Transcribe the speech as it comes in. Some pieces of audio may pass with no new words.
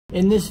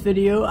In this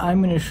video,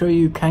 I'm going to show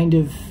you kind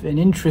of an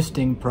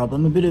interesting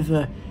problem, a bit of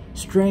a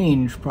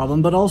strange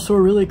problem, but also a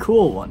really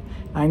cool one.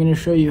 I'm going to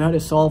show you how to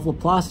solve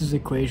Laplace's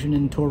equation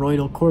in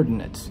toroidal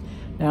coordinates.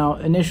 Now,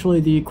 initially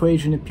the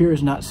equation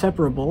appears not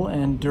separable,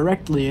 and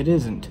directly it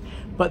isn't,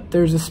 but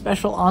there's a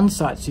special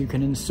ansatz you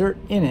can insert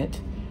in it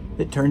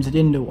that turns it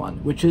into one,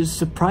 which is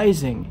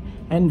surprising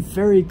and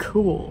very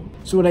cool.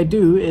 So what I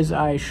do is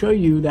I show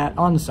you that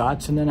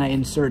ansatz, and then I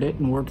insert it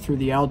and work through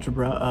the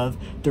algebra of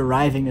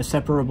deriving a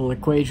separable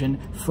equation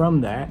from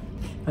that,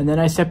 and then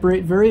I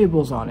separate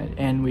variables on it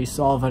and we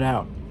solve it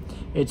out.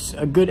 It's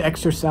a good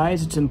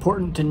exercise, it's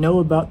important to know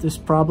about this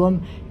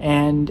problem,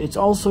 and it's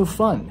also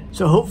fun.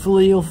 So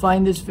hopefully you'll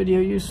find this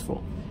video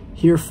useful.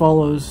 Here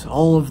follows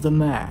all of the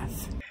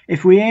math.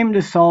 If we aim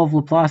to solve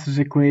Laplace's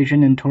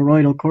equation in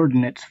toroidal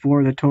coordinates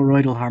for the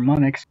toroidal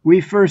harmonics,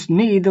 we first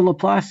need the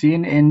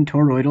Laplacian in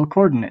toroidal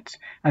coordinates.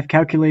 I've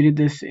calculated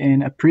this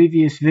in a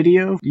previous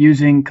video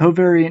using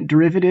covariant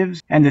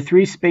derivatives and the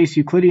three-space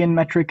Euclidean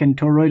metric in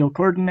toroidal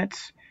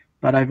coordinates,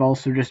 but I've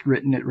also just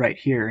written it right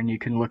here and you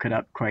can look it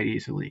up quite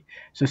easily.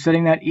 So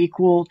setting that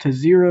equal to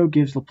 0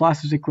 gives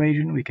Laplace's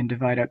equation. We can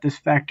divide out this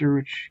factor,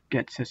 which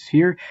gets us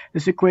here.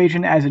 This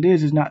equation as it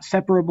is not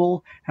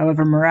separable.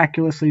 However,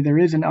 miraculously there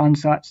is an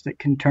ansatz that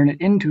can turn it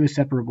into a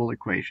separable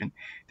equation.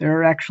 There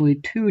are actually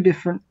two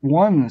different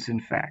ones, in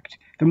fact.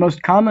 The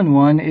most common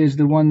one is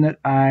the one that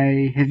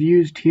I have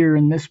used here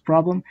in this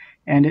problem,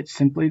 and it's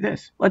simply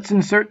this. Let's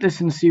insert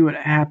this and see what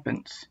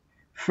happens.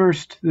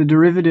 First, the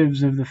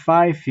derivatives of the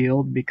phi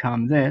field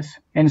become this.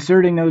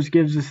 Inserting those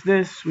gives us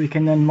this. We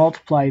can then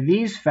multiply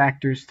these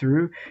factors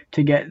through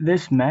to get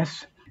this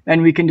mess.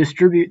 Then we can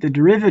distribute the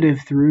derivative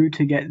through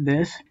to get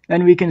this.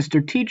 Then we can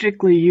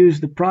strategically use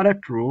the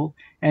product rule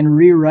and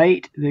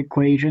rewrite the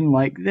equation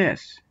like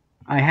this.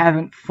 I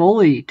haven't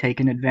fully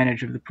taken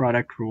advantage of the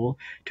product rule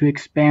to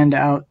expand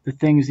out the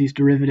things these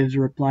derivatives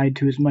are applied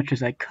to as much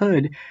as I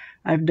could.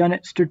 I've done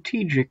it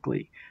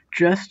strategically,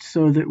 just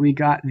so that we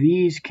got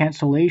these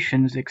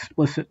cancellations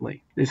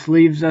explicitly. This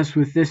leaves us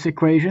with this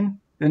equation.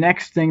 The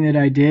next thing that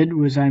I did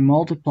was I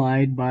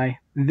multiplied by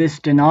this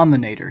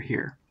denominator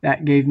here.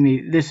 That gave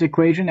me this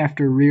equation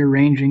after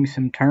rearranging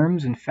some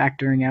terms and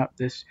factoring out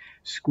this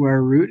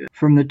square root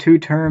from the two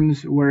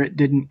terms where it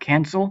didn't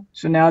cancel.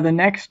 So now the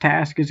next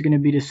task is going to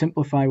be to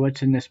simplify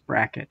what's in this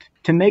bracket.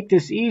 To make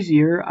this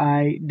easier,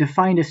 I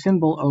defined a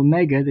symbol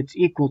omega that's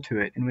equal to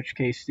it, in which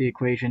case the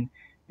equation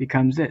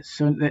becomes this,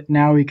 so that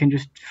now we can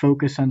just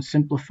focus on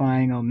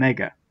simplifying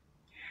omega.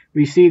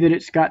 We see that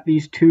it's got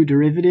these two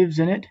derivatives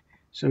in it,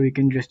 so we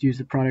can just use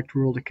the product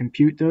rule to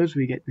compute those.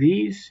 We get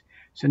these,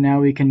 so now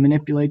we can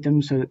manipulate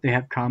them so that they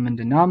have common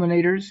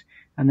denominators,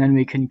 and then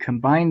we can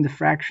combine the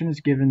fractions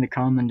given the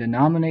common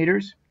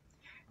denominators.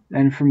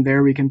 Then from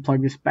there we can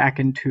plug this back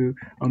into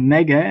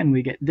omega and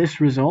we get this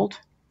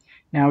result.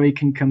 Now we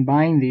can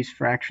combine these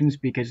fractions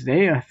because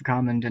they have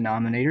common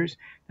denominators.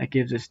 That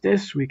gives us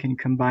this. We can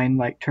combine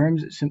like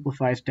terms. It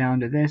simplifies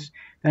down to this.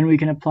 Then we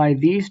can apply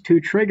these two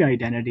trig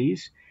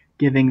identities,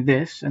 giving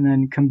this, and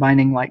then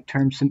combining like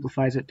terms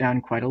simplifies it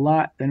down quite a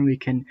lot. Then we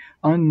can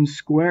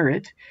unsquare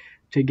it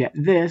to get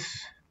this.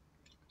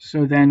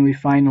 So then we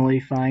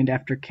finally find,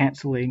 after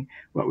canceling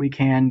what we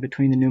can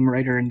between the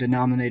numerator and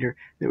denominator,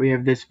 that we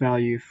have this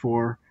value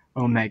for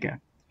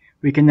omega.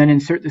 We can then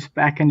insert this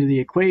back into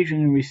the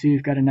equation, and we see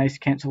we've got a nice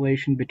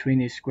cancellation between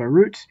these square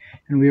roots,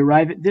 and we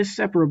arrive at this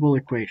separable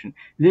equation.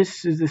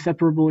 This is the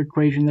separable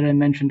equation that I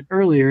mentioned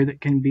earlier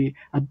that can be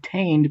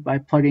obtained by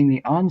plugging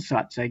the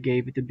ansatz I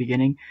gave at the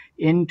beginning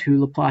into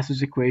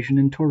Laplace's equation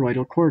in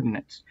toroidal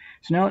coordinates.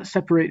 So now let's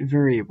separate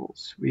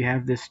variables. We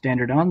have this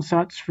standard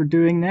ansatz for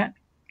doing that.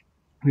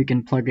 We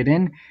can plug it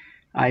in.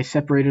 I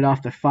separated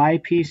off the phi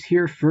piece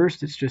here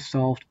first. It's just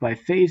solved by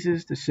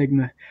phases. The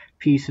sigma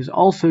piece is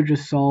also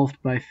just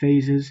solved by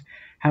phases.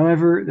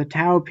 However, the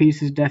tau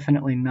piece is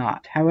definitely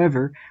not.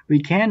 However,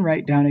 we can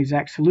write down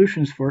exact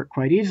solutions for it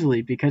quite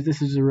easily because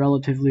this is a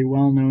relatively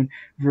well-known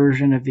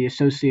version of the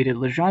associated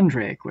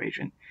Legendre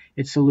equation.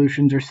 Its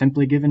solutions are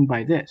simply given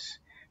by this.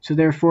 So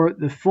therefore,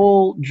 the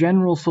full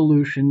general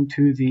solution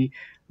to the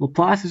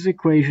Laplace's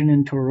equation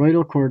in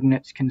toroidal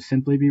coordinates can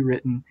simply be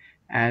written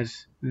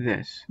as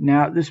this.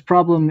 Now, this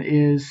problem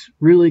is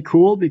really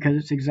cool because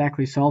it's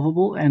exactly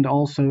solvable, and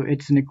also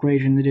it's an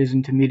equation that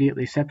isn't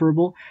immediately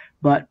separable,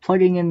 but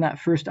plugging in that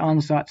first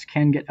ansatz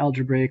can get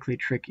algebraically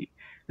tricky.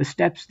 The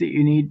steps that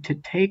you need to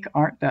take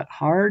aren't that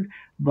hard,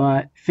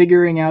 but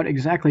figuring out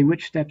exactly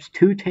which steps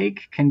to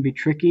take can be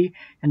tricky,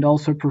 and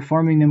also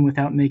performing them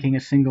without making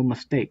a single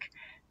mistake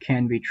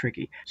can be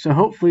tricky. So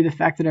hopefully the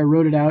fact that I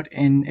wrote it out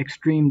in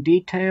extreme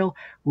detail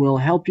will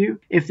help you.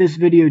 If this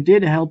video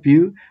did help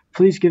you,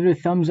 please give it a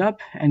thumbs up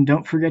and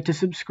don't forget to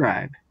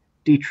subscribe.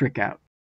 D-Trick out.